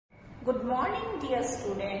Good morning, dear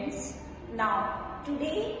students. Now,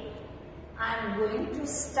 today I am going to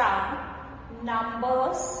start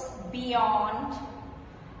numbers beyond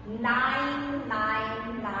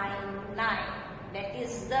 9999. That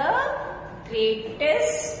is the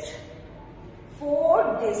greatest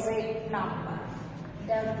 4-digit number.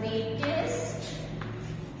 The greatest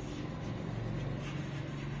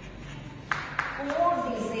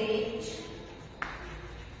 4-digit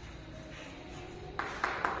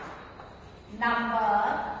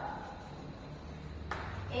number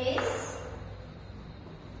is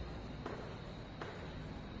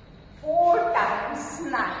 4 times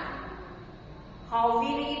 9. How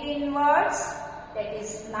we read in words? That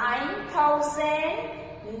is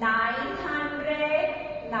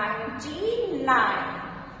 9,999.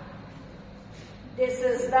 This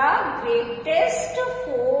is the greatest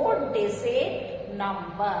 4-digit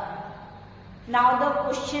number. Now the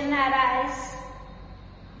question arises.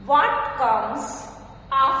 What comes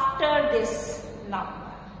after this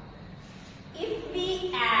number? If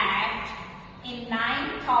we add in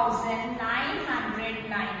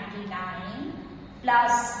 9,999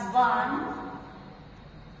 plus 1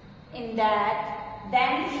 in that,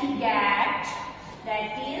 then we get,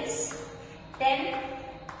 that is 10,000.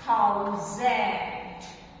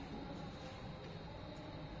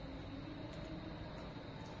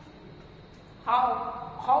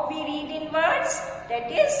 How we read in words?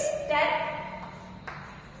 That is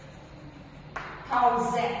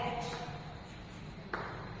 10,000.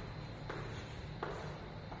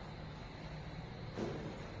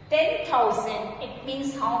 10,000. It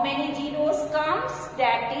means how many zeros comes?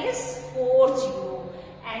 That is 4 zeros.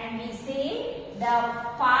 And we say the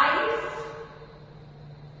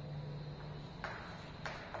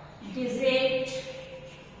 5-digit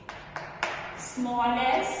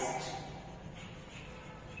smallest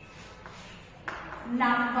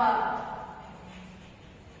number.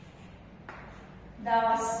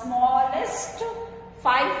 The smallest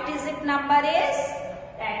 5-digit number is,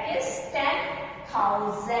 that is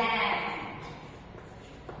 10,000.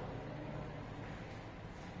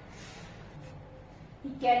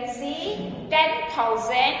 You can see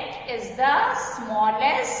 10,000 is the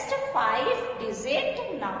smallest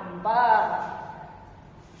 5-digit number.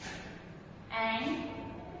 And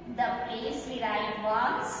the place we write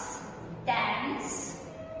ones, tens,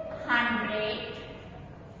 hundred,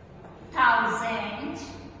 thousand.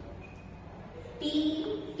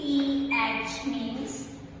 TH means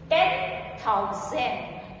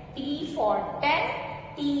 10,000. T for 10,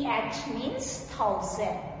 TH means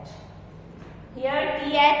 1,000. Here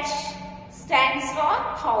TH stands for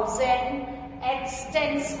 1,000, H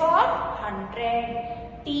stands for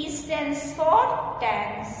 100, T stands for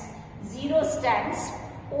tens, 0 stands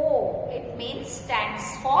O, it means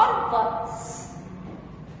stands for ones.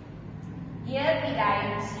 Here we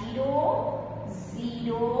write 0,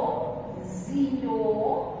 0,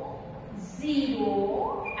 0,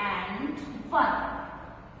 0 and 1.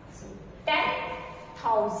 So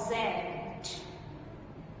 10,000.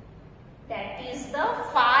 That is the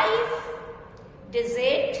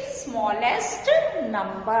 5-digit smallest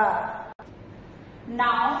number.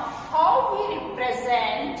 Now, how we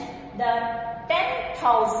represent the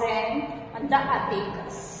 10,000 on the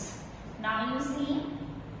abacus? Now you see,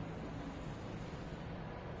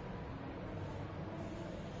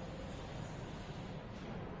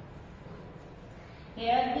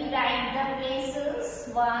 here we write the places,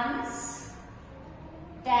 ones,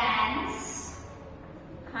 tens,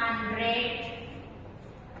 hundred,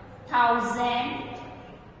 thousand,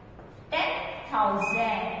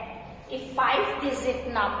 10,000. If 5-digit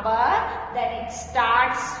number, then it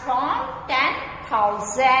starts from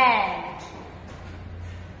 10,000.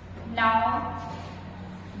 Now,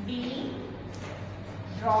 we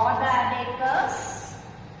draw the abacus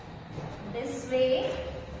this way.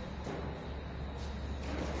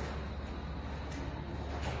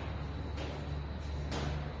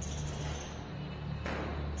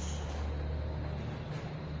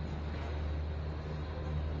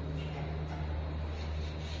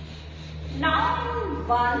 Now in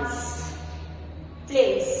ones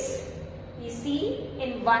place, you see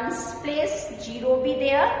in ones place 0 be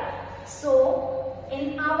there. So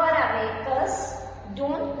in our abacus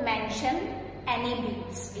don't mention any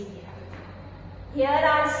beads be there. Here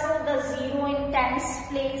also the 0 in tens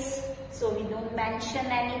place, so we don't mention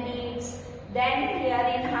any beads. Then here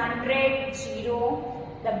in 100 0,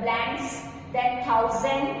 the blanks. Then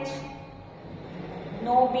 1,000,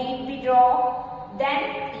 no bead we draw.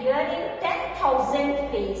 Then here in 10,000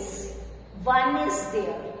 place, 1 is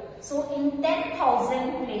there. So in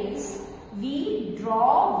 10,000 place, we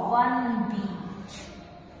draw one bead.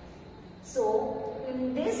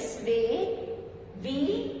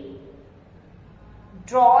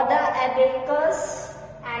 Draw the abacus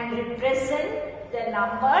and represent the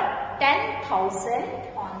number 10,000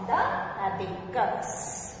 on the abacus.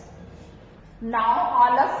 Now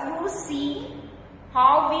all of you see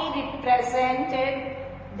how we represented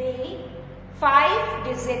the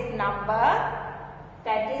 5-digit number,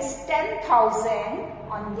 that is 10,000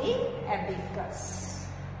 on the abacus.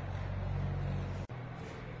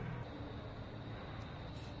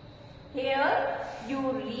 Here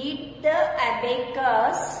you read the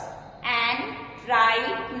abacus and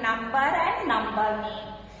write number and number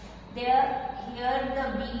name. Here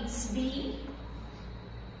the beads be.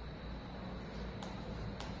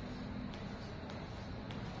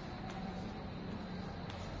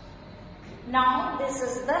 Now this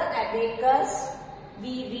is the abacus.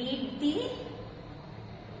 We read the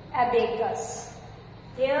abacus.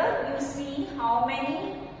 Here you see how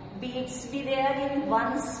many beads be there in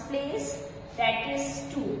ones place, that is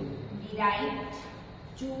 2. We write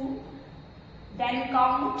 2. Then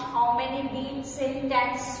count how many beads in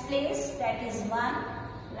tens place, that is 1.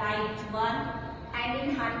 Write 1. And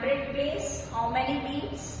in hundred place, how many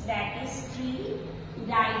beads, that is 3.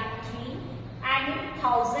 Write 3. And in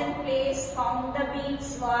thousand place, count the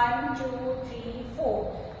beads 1, 2, 3,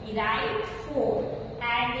 4. We write 4.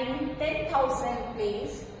 And in 10,000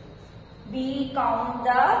 place, we count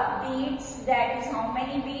the beads, that is how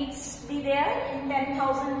many beads be there in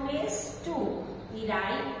 10,000 place, 2. We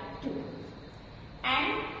write 2.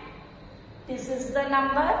 And this is the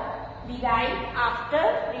number we write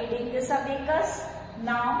after reading this abacus.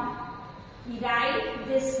 Now we write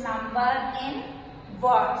this number in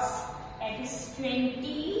words, that is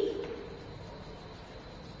 24,300.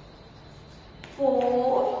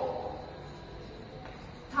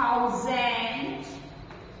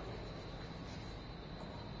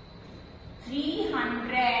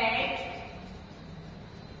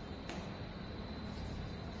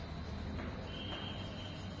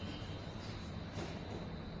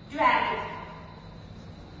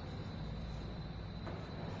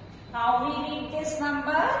 Now we read this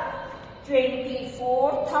number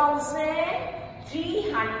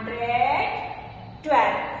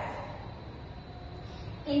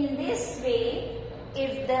 24,312. In this way,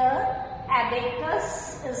 if the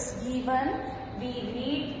abacus is given, we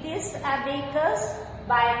read this abacus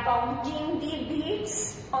by counting the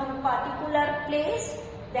beads on a particular place.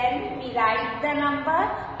 Then we write the number.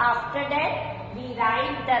 After that, we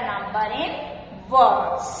write the number in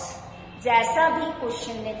words. जैसा भी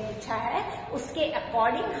question ने पूछा है उसके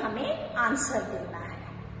according हमें answer देना है.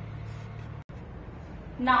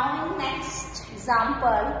 Now in next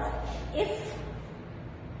example, if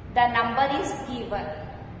the number is given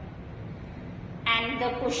and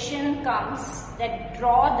the question comes that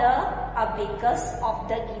draw the abacus of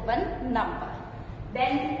the given number,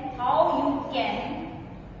 then how you can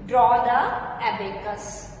draw the abacus?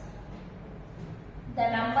 The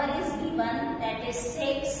number is given, that is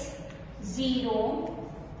 6, 0,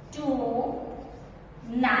 2,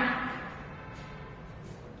 9.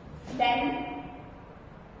 Then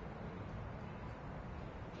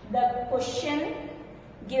the question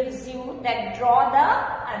gives you that draw the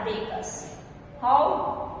abacus.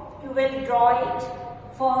 How you will draw it?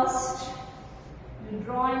 First, you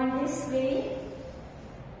draw in this way.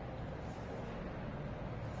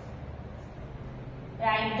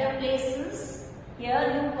 Write the places. Here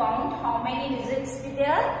you count how many digits be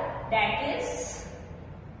there. That is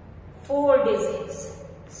 4 digits.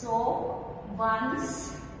 So,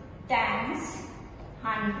 ones, tens,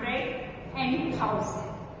 hundred and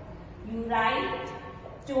thousand. You write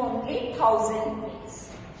to only 1,000 place.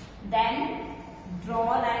 Then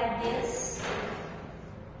draw like this.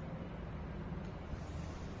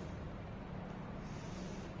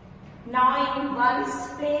 Now in ones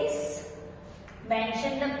place,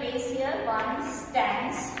 mention the place here, ones,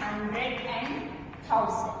 tens, hundred and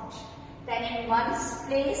thousand. Then in ones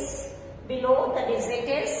place, below the digit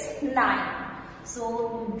is 9. So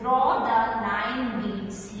you draw the 9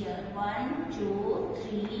 beads here. 1, 2,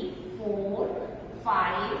 3, 4,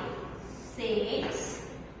 5, 6,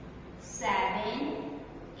 7,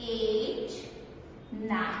 8,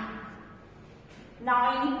 9.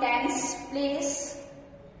 Now in tens place,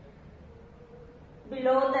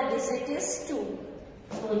 below the digit is 2.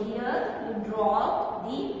 So here you draw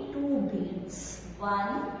the 2 beads, 1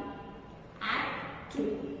 and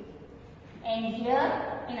 2. And here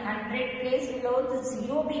in 100 place, below the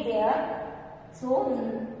 0 be there. So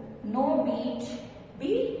no bead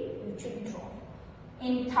you should draw.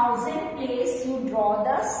 In 1,000 place, you draw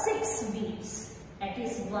the 6 beads. That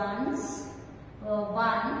is 1,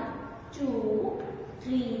 2,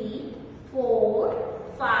 3, 4,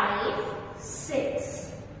 5,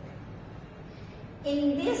 6.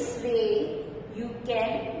 In this way, you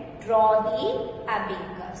can draw the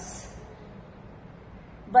abacus.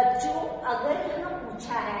 बच्चों, अगर यहाँ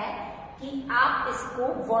पूछा है कि आप इसको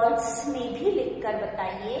words में भी लिखकर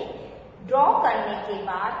बताइए ड्रॉ करने के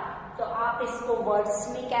बाद, तो आप इसको वर्ड्स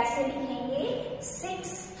में कैसे लिखेंगे?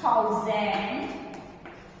 6029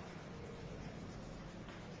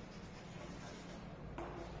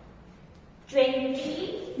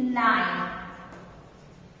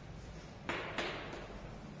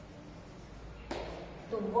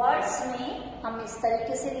 तो वर्ड्स में हम इस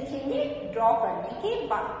तरीके से लिखेंगे ड्रॉ करने के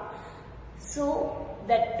बाद. So the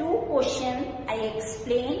two question I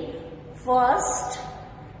explain. First,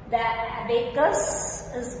 the abacus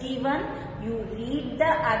is given. You read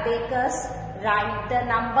the abacus, write the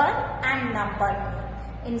number and number.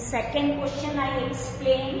 In second question I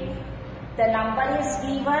explain, the number is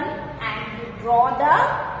given and you draw the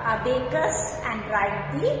abacus and write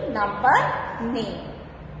the number name.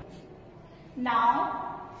 Now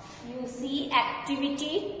you see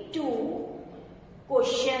activity 2.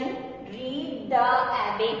 Question, read the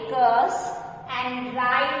abacus and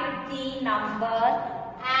write the number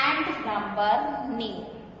and number name.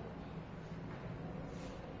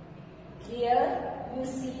 Here you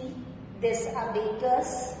see this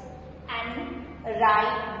abacus and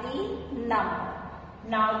write the number.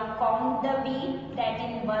 Now you count the bead, that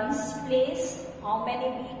in ones place how many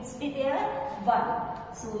beads be there? 1.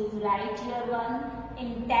 So you write here 1.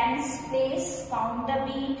 In tens place count the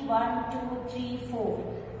bead, 1, 2, 3, 4.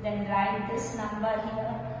 Then write this number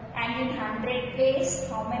here. And in 100 place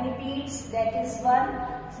how many beads? That is 1.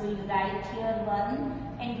 So you write here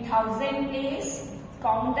 1. In 1000 place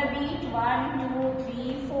count the bead, 1, 2,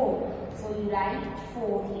 3, 4. So you write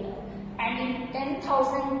 4 here. And in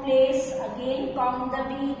 10,000 place again count the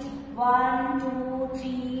bead, 1, 2,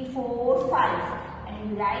 3, 4, 5. And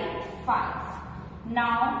you write 5.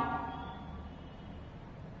 Now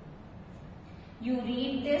you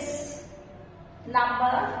read this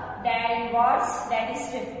number there in words, that is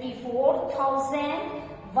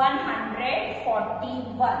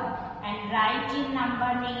 54,141, and write in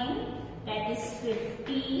number name, that is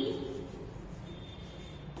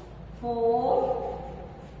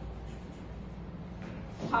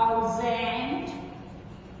 54,000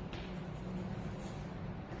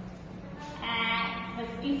 and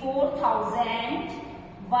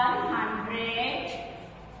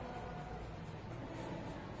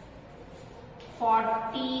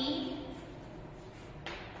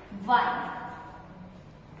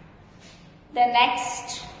The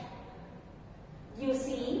next, you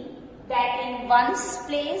see that in ones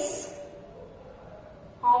place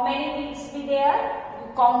how many beads be there? You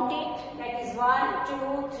count it, that is 1,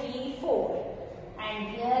 2, 3, 4. And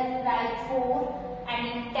here you write 4. And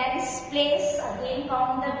in tens place again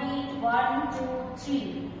count the bead, 1, 2,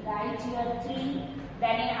 3. Write here 3.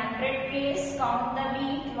 Then in 100 place count the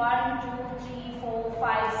bead, 1, 2, 3, 4,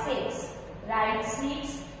 5, 6. Write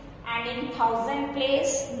 6. And in 1000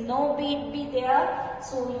 place no bead be there,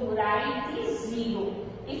 so you write the 0.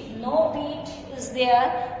 If no bead is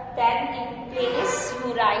there, then in place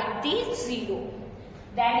you write the 0.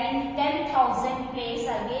 Then in 10,000 place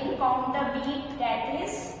again count the bead, that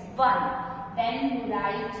is 1. Then you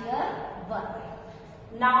write here 1.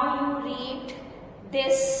 Now you read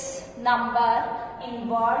this number in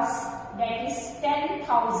words, that is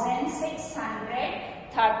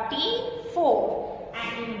 10,634.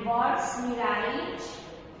 And in words we write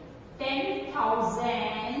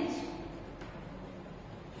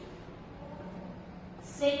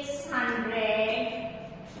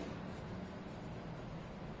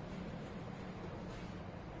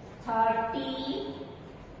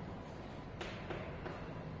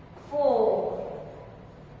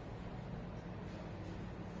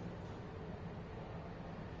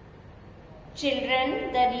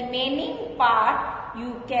Children, the remaining part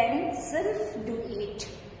you can self-do it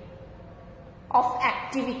of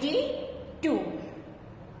activity 2.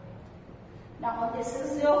 Now this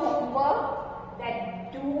is your homework,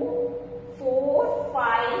 that do 4,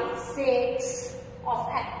 5, 6 of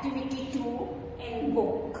activity 2 in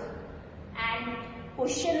book. And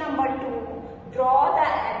question number 2, draw the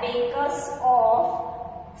abacus of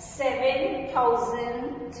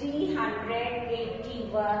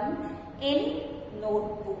 7,381 in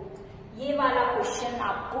notebook. ये वाला question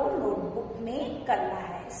आपको notebook में करना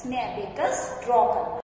है, इसमें abacus draw करना है.